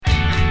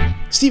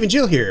Steve and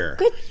Jill here.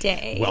 Good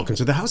day. Welcome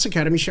to the House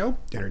Academy Show,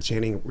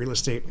 entertaining real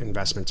estate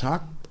investment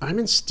talk.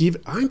 I'm Steve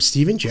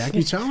and Jack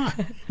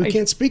Utala, who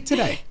can't speak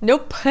today.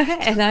 Nope.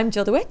 And I'm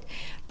Jill DeWitt,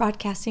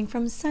 broadcasting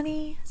from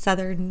sunny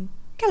Southern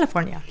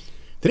California.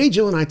 Today,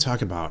 Jill and I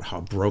talk about how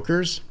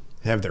brokers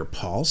have their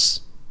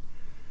pulse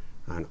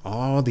on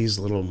all these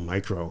little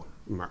micro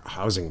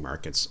housing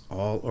markets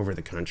all over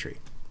the country.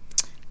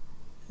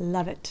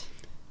 Love it.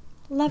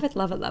 Love it,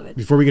 love it, love it.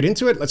 Before we get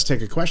into it, let's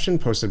take a question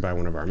posted by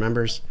one of our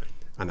members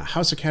on the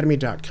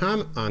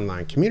houseacademy.com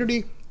online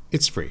community.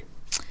 It's free.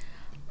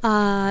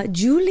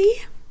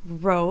 Julie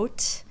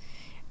wrote,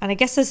 and I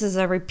guess this is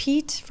a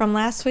repeat from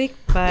last week,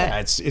 but yeah,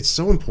 it's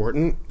so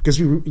important because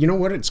you know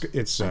what,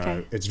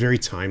 it's very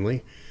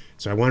timely.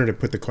 So I wanted to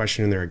put the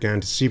question in there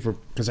again to see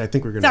because I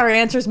think we're going to... Our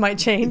answers might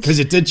change. Because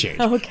it did change.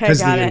 Okay, because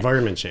the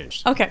environment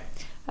changed. Okay.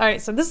 All right,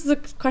 so this is a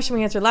question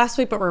we answered last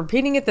week, but we're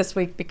repeating it this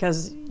week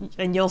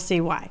and you'll see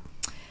why.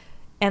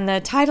 And the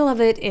title of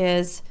it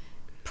is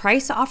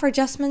Price Offer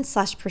Adjustments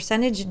 /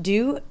 Percentage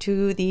Due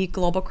to the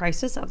Global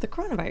Crisis of the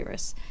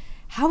Coronavirus.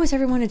 How is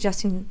everyone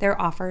adjusting their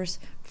offers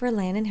for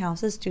land and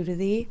houses due to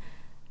the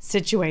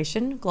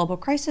situation, global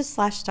crisis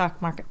 /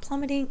 stock market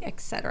plummeting,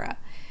 etc.?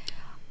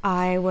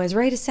 I was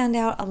ready to send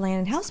out a land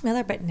and house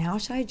mailer, but now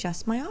should I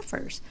adjust my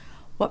offers?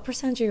 What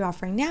percentage are you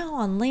offering now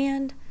on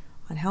land,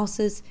 on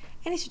houses?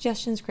 Any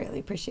suggestions? Greatly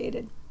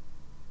appreciated.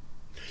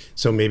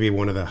 So maybe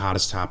one of the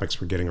hottest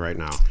topics we're getting right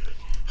now.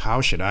 How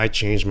should I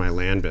change my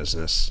land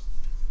business?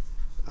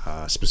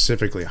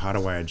 Specifically, how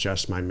do I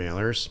adjust my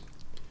mailers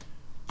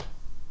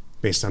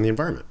based on the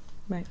environment?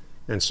 Right.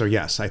 And so,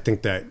 yes, I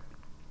think that,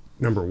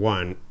 number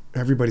one,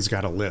 everybody's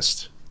got a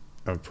list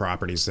of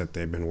properties that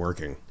they've been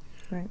working.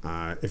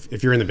 Right.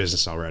 If you're in the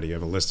business already, you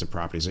have a list of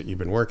properties that you've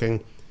been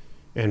working,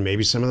 and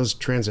maybe some of those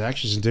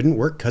transactions didn't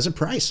work because of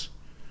price.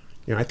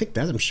 You know,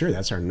 I'm sure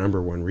that's our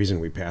number one reason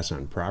we pass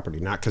on property,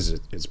 not because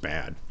it's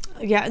bad.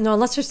 Yeah, no,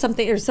 unless there's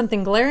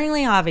something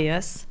glaringly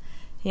obvious,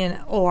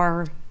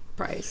 or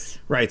price.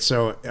 Right.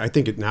 So I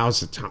think now's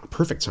the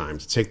perfect time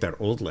to take that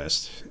old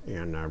list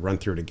and run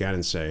through it again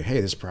and say,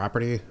 hey, this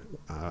property,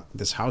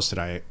 this house that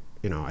I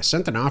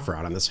sent an offer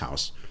out on this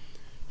house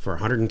for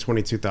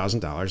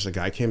 $122,000. The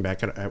guy came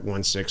back at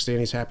 $160,000 and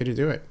he's happy to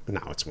do it.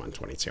 Now it's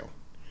 $122,000.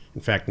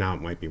 In fact, now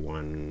it might be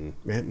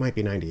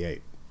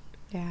 $98,000.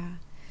 Yeah.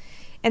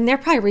 And they're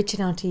probably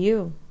reaching out to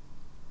you.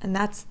 And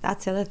that's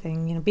the other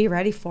thing, be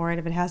ready for it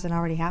if it hasn't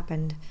already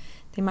happened.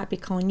 They might be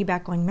calling you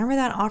back going, remember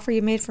that offer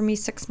you made for me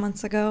 6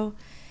 months ago?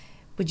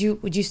 Would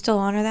you still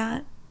honor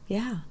that?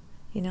 Yeah,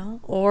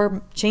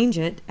 or change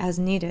it as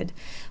needed.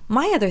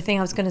 My other thing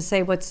I was going to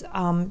say, what's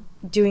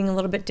doing a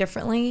little bit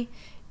differently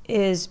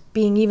is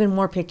being even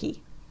more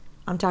picky.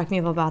 I'm talking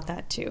about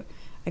that too.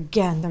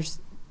 Again,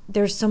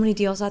 there's so many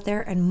deals out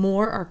there and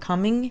more are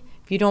coming.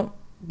 If you don't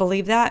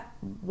believe that,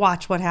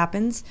 watch what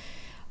happens.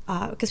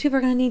 Because people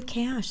are going to need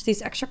cash.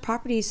 These extra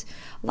properties,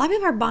 a lot of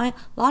people are buying.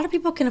 A lot of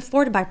people can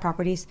afford to buy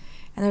properties,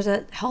 and there's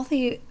a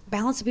healthy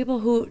balance of people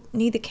who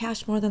need the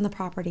cash more than the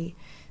property.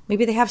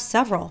 Maybe they have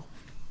several.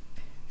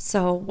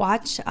 So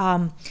watch.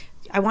 I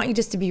want you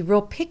just to be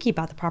real picky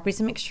about the properties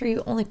and make sure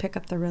you only pick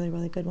up the really,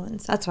 really good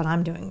ones. That's what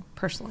I'm doing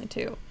personally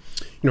too.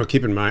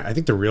 Keep in mind, I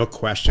think the real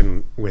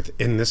question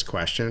within this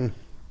question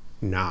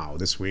now,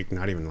 this week,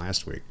 not even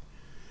last week,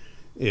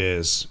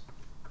 is.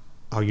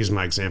 I'll use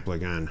my example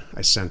again.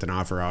 I sent an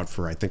offer out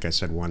for, I think I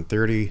said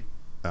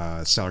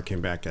 $130,000. Seller came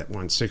back at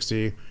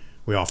 $160,000.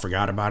 We all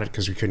forgot about it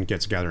because we couldn't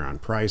get together on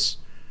price.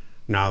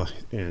 Now,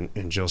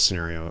 in Jill's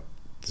scenario,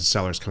 the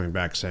seller's coming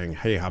back saying,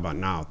 hey, how about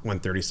now?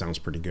 $130,000 sounds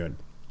pretty good.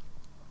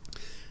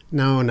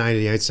 No,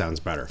 $98,000 sounds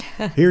better.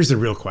 Here's the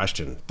real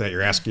question that you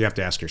have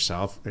to ask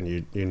yourself, and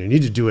you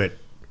need to do it.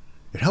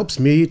 It helps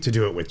me to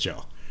do it with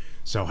Jill.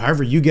 So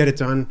however you get it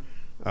done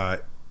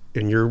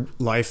in your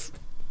life,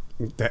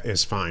 that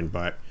is fine,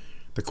 but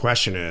the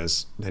question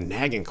is, the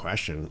nagging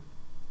question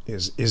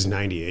is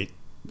 98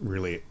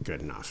 really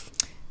good enough?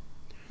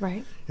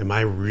 Right. Am I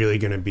really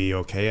going to be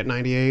okay at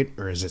 98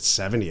 or is it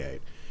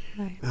 78?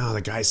 Right. Oh, the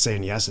guy's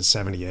saying yes at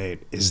 78.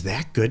 Is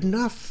that good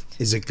enough?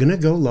 Is it going to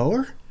go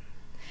lower?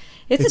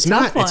 It's a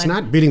tough one. It's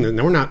not beating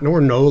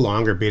we're no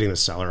longer beating the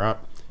seller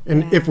up.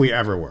 And if we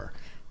ever were,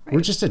 right.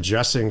 We're just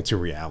adjusting to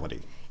reality.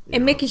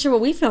 And making sure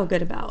what we feel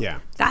good about. Yeah.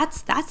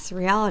 That's the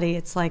reality.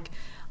 It's like,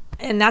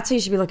 and that's how you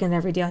should be looking at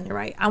every deal. And you're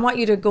right. I want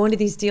you to go into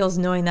these deals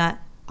knowing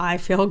that I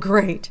feel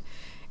great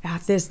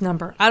at this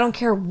number. I don't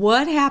care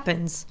what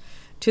happens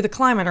to the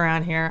climate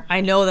around here.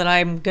 I know that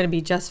I'm going to be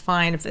just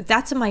fine. If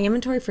that's in my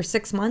inventory for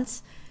 6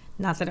 months,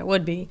 not that it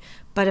would be,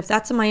 but if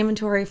that's in my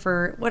inventory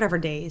for whatever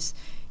days,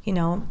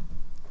 am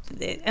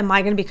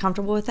I going to be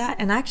comfortable with that?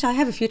 And actually, I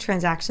have a few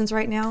transactions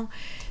right now,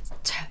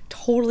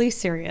 totally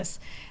serious,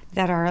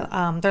 that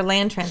are they're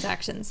land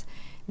transactions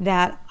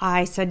that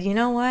I said, you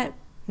know what?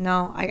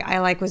 No,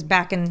 I was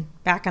backing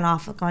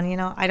off, going,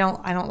 I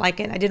don't like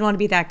it. I didn't want to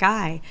be that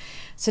guy.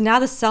 So now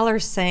the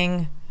seller's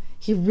saying,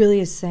 he really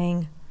is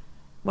saying,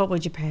 what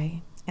would you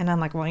pay? And I'm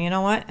like, well, you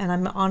know what? And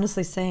I'm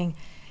honestly saying,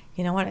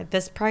 you know what? At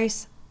this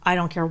price, I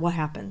don't care what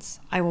happens.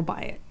 I will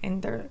buy it.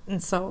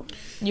 And so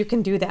you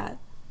can do that.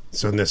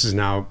 So this is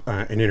now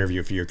an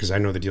interview for you because I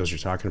know the deals you're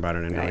talking about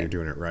and I know Right. you're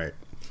doing it right.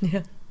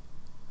 Yeah.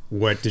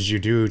 What did you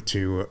do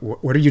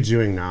what are you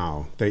doing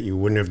now that you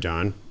wouldn't have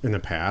done in the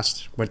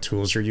past? What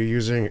tools are you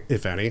using,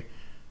 if any,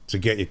 to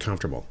get you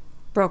comfortable?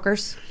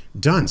 Brokers.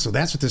 Done. So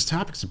that's what this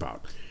topic's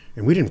about.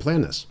 And we didn't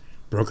plan this.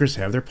 Brokers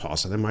have their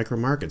pulse on the micro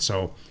market.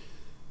 So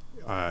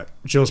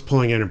Jill's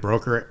pulling in a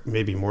broker,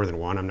 maybe more than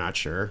one, I'm not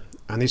sure,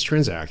 on these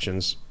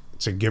transactions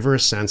to give her a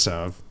sense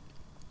of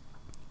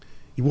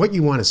what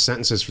you want is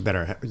sentences that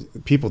are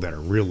people that are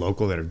real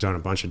local that have done a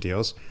bunch of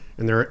deals,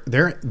 and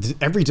they're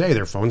every day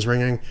their phone's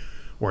ringing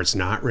or it's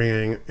not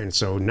ringing, and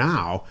so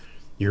now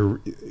you're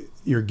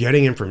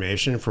getting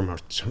information from a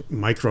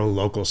micro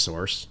local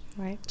source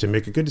Right. to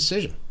make a good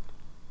decision.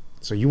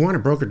 So you want a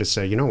broker to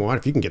say, you know what,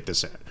 if you can get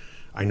this at,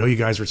 I know you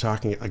guys were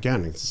talking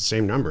again, it's the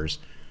same numbers.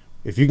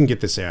 If you can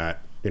get this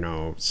at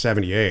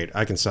 78,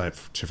 I can sell it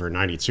for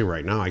 92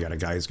 right now. I got a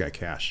guy who's got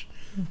cash.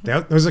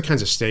 Those are the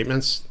kinds of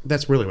statements.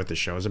 That's really what this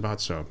show is about.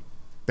 So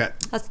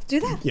Let's do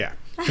that. yeah.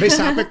 Today's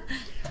topic,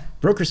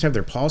 brokers have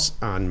their pulse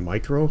on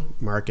micro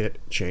market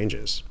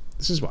changes.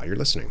 This is why you're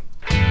listening.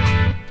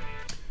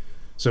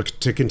 So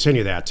to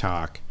continue that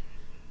talk,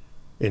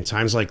 in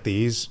times like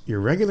these, your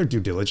regular due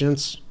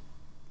diligence,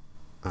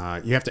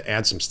 you have to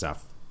add some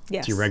stuff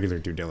Yes. to your regular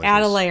due diligence.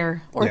 Add a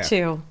layer or Yeah.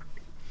 two.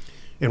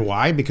 And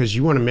why? Because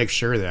you want to make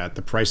sure that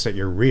the price that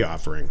you're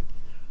reoffering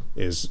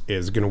is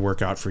going to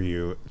work out for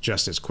you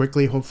just as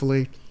quickly,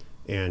 hopefully,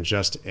 and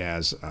just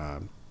as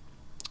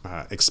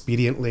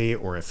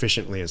expediently or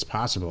efficiently as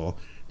possible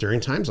during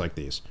times like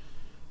these.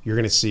 You're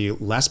going to see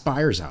less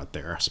buyers out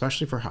there,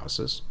 especially for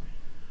houses.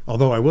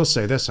 Although I will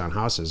say this on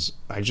houses,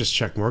 I just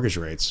checked mortgage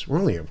rates. We're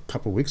only a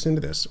couple weeks into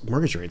this.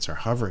 Mortgage rates are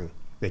hovering.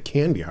 They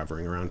can be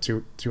hovering around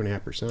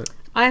 2.5%.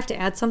 I have to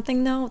add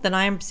something, though, that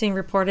I'm seeing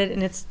reported,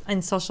 and it's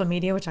in social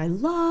media, which I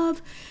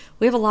love.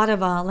 We have a lot of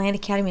Land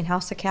Academy and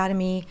House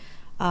Academy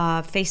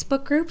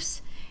Facebook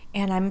groups,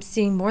 and I'm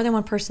seeing more than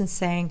one person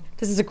saying,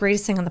 this is the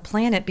greatest thing on the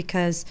planet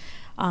because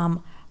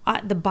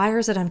the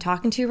buyers that I'm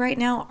talking to right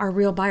now are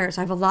real buyers.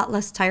 I have a lot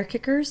less tire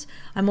kickers.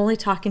 I'm only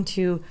talking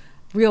to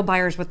real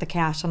buyers with the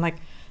cash. I'm like,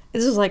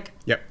 this is like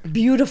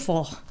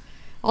beautiful.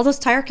 All those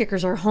tire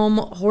kickers are home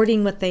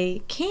hoarding what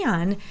they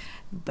can,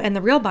 and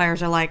the real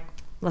buyers are like,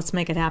 let's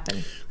make it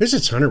happen. There's a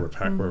ton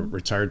of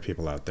retired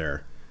people out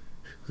there.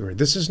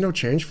 This is no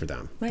change for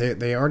them. Right.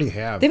 They already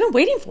have. They've been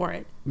waiting for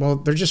it. Well,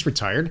 they're just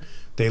retired.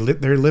 They've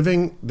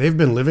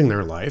been living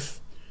their life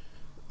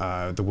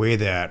the way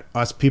that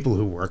us people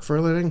who work for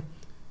a living.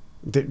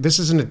 This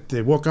isn't.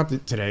 They woke up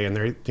today and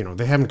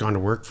they haven't gone to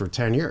work for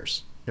 10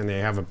 years, and they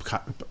have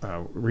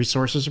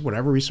resources,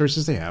 whatever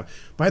resources they have.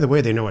 By the way,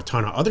 they know a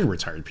ton of other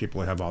retired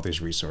people who have all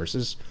these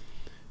resources.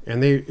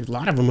 And a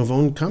lot of them have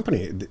owned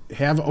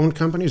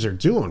companies or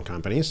do own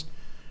companies.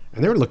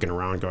 And they're looking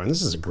around going,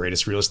 this is the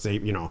greatest real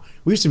estate.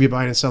 We used to be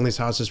buying and selling these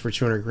houses for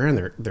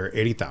 $200,000. They're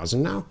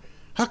 80,000 now.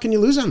 How can you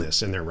lose on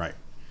this? And they're right.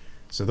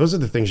 So those are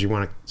the things you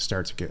want to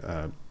start to get.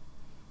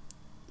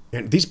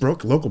 And these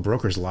local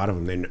brokers, a lot of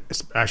them, they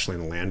especially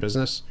in the land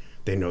business,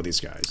 they know these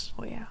guys.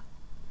 Oh, yeah.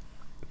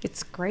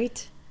 It's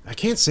great. I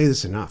can't say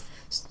this enough.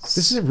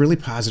 This is a really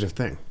positive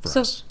thing for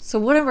us. So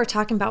what we're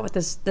talking about with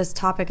this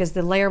topic is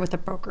the layer with the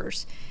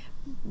brokers.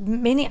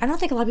 I don't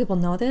think a lot of people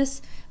know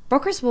this.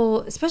 Brokers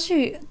will,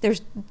 especially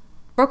there's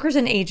brokers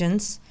and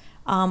agents,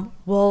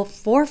 will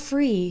for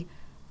free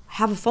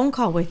have a phone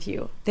call with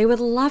you. They would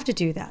love to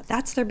do that.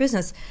 That's their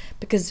business.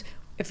 Because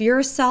if you're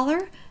a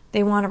seller,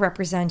 they want to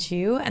represent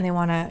you and they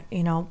want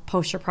to,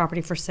 post your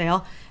property for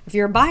sale. If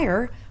you're a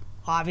buyer,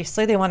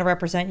 obviously they want to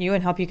represent you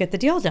and help you get the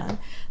deal done.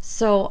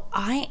 So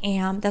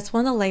that's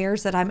one of the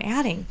layers that I'm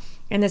adding.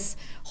 And this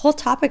whole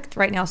topic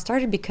right now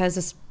started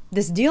because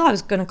this deal I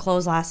was going to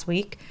close last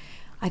week,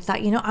 I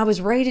thought, I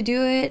was ready to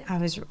do it. I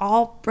was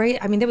all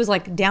ready. I mean, it was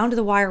like down to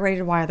the wire, ready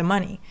to wire the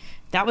money.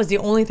 That was the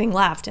only thing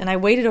left. And I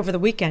waited over the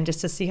weekend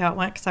just to see how it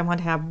went because I wanted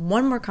to have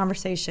one more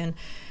conversation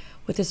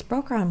with this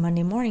broker on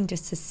Monday morning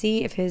just to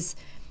see if his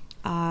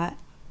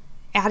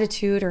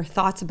attitude or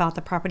thoughts about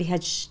the property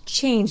had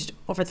changed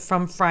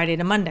from Friday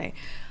to Monday.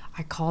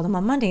 I called him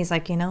on Monday. He's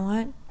like, you know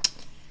what?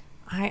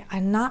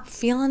 I'm not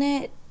feeling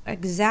it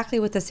exactly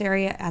with this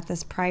area at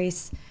this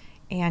price,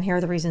 and here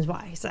are the reasons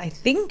why. He said, I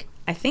think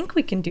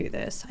we can do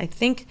this.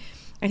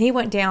 And he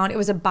went down. It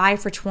was a buy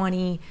for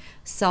 20,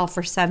 sell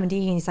for 70.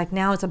 And he's like,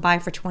 now it's a buy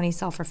for 20,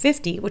 sell for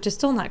 50, which is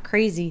still not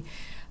crazy.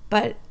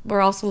 But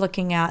we're also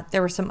looking at,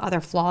 there were some other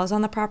flaws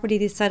on the property.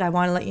 They said, I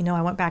want to let you know,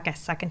 I went back a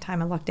second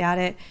time and looked at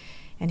it,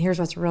 and here's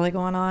what's really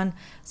going on.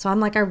 So I'm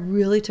like, I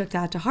really took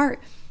that to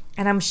heart.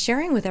 And I'm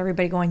sharing with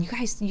everybody going, you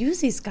guys use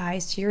these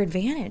guys to your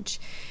advantage.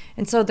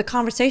 And so the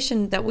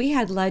conversation that we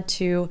had led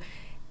to,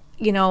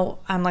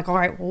 I'm like, all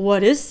right, well,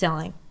 what is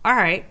selling? All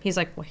right. He's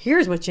like, well,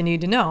 here's what you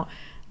need to know.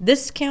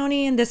 This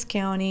county and this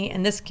county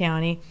and this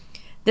county.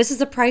 This is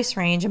the price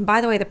range. And by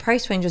the way, the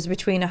price range was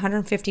between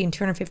 $150,000 and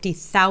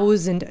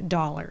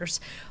 $250,000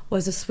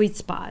 was a sweet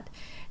spot.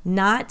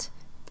 Not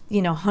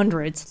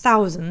hundreds,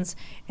 thousands.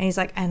 And he's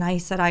like, and I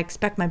said, I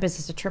expect my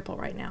business to triple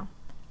right now.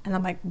 And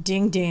I'm like,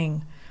 ding,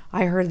 ding.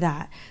 I heard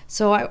that.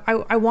 So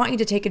I want you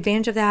to take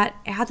advantage of that.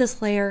 Add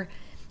this layer.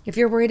 If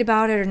you're worried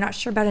about it or not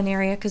sure about an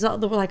area, because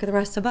like the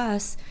rest of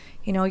us,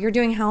 you're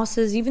doing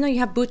houses, even though you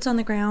have boots on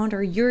the ground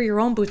or you're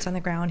your own boots on the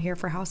ground here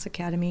for House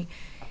Academy,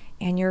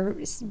 and you're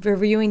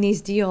reviewing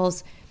these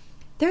deals,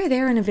 they're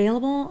there and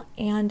available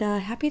and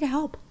happy to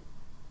help.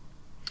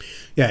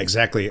 Yeah,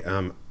 exactly.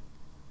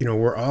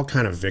 We're all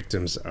kind of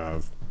victims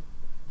of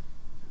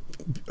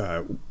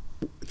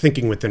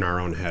thinking within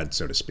our own head,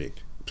 so to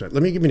speak. So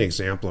let me give you an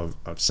example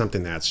of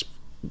something that's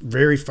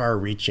very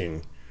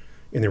far-reaching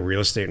in the real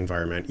estate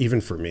environment, even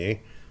for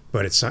me,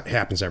 but it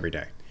happens every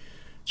day.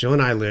 Jill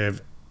and I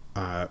live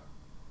on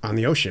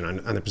the ocean,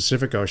 on the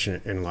Pacific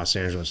Ocean in Los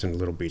Angeles, in the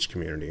Little Beach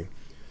community.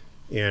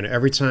 And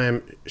every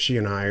time she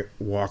and I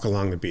walk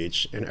along the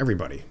beach, and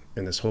everybody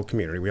in this whole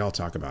community, we all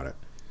talk about it,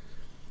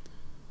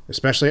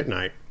 especially at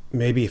night,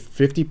 maybe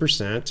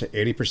 50% to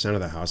 80%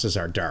 of the houses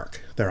are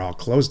dark. They're all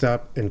closed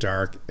up and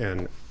dark.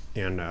 And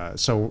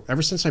so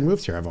ever since I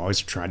moved here, I've always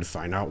tried to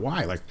find out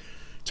why. Like,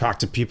 talk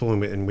to people,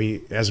 and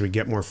we as we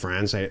get more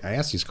friends, I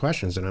ask these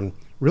questions, and I'm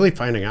really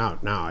finding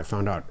out now. I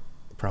found out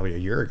probably a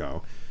year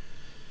ago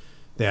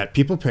that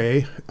people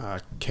pay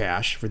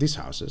cash for these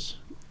houses,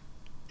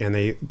 and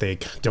they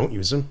don't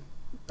use them.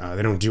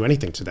 They don't do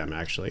anything to them,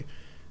 actually.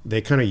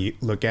 They kind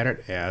of look at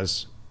it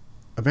as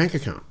a bank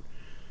account,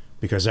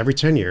 because every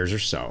 10 years or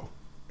so,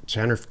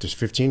 10 or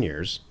 15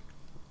 years,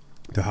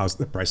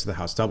 the price of the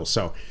house doubles.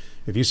 So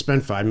if you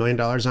spend $5 million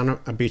on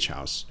a beach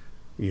house,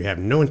 you have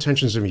no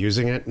intentions of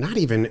using it.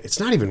 It's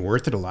not even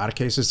worth it in a lot of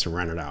cases to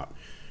rent it out.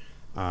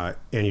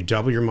 And you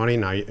double your money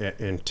now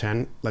in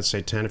 10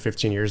 to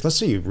 15 years. Let's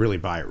say you really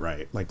buy it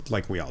right,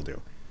 like we all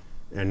do.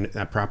 And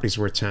that property's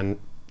worth $10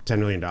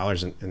 million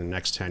in the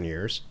next 10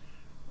 years.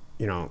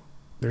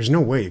 There's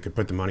no way you could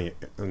put the money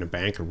in a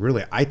bank, or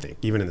really, I think,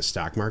 even in the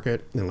stock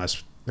market,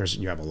 unless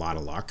you have a lot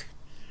of luck,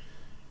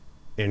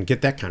 and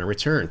get that kind of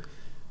return.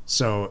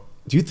 So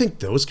do you think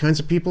those kinds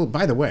of people,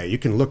 by the way, you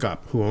can look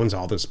up who owns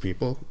all those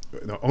people,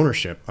 the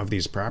ownership of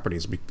these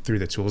properties through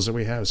the tools that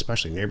we have,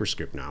 especially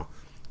NeighborScoop now.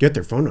 Get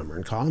their phone number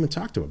and call them and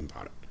talk to them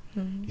about it.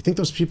 Mm-hmm. Do you think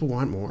those people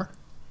want more?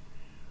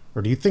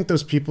 Or do you think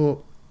those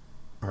people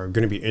are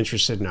going to be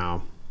interested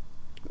now,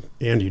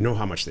 and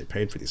how much they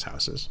paid for these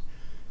houses?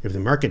 If the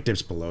market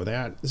dips below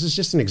that, this is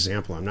just an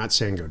example. I'm not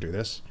saying go do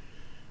this.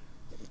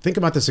 Think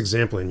about this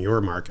example in your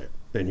market,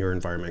 in your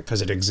environment,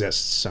 because it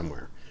exists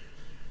somewhere.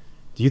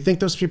 Do you think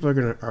those people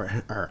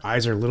our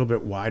eyes are a little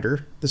bit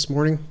wider this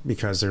morning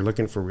because they're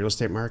looking for real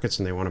estate markets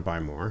and they want to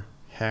buy more?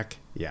 Heck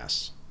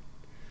yes.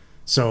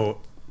 So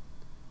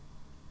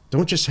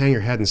don't just hang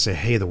your head and say,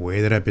 hey, the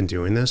way that I've been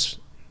doing this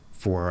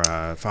for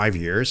 5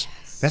 years,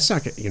 that's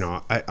not,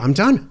 I'm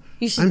done.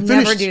 You should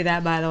never do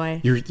that, by the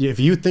way. If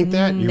you think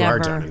that, you are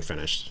done and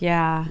finished.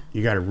 Yeah.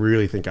 You got to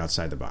really think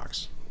outside the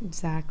box.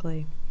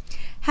 Exactly.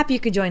 Happy you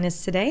could join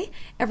us today.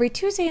 Every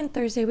Tuesday and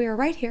Thursday, we are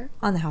right here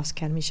on the House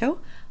Academy Show.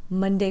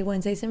 Monday,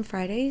 Wednesdays, and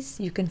Fridays,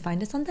 you can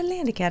find us on the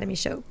Land Academy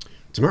Show.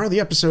 Tomorrow, the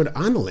episode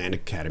on the Land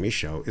Academy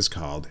Show is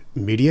called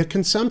Media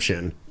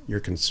Consumption. You're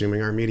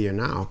consuming our media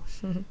now,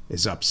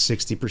 is up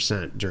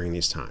 60% during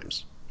these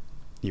times.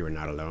 You are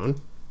not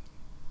alone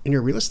in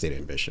your real estate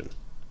ambition.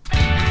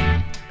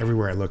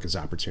 Everywhere I look is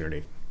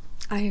opportunity.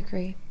 I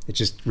agree. It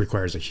just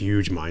requires a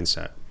huge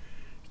mindset.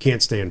 You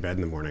can't stay in bed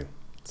in the morning.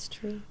 It's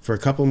true. For a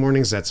couple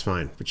mornings, that's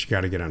fine, but you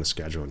got to get on a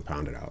schedule and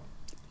pound it out.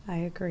 I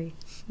agree.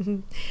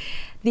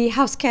 The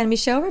House Academy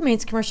Show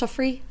remains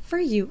commercial-free for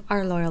you,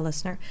 our loyal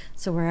listener.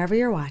 So wherever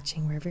you're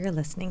watching, wherever you're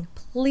listening,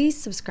 please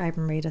subscribe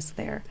and rate us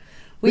there.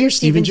 We are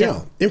Steve and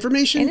Jill.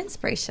 Information and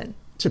inspiration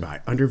to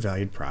buy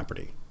undervalued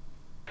property.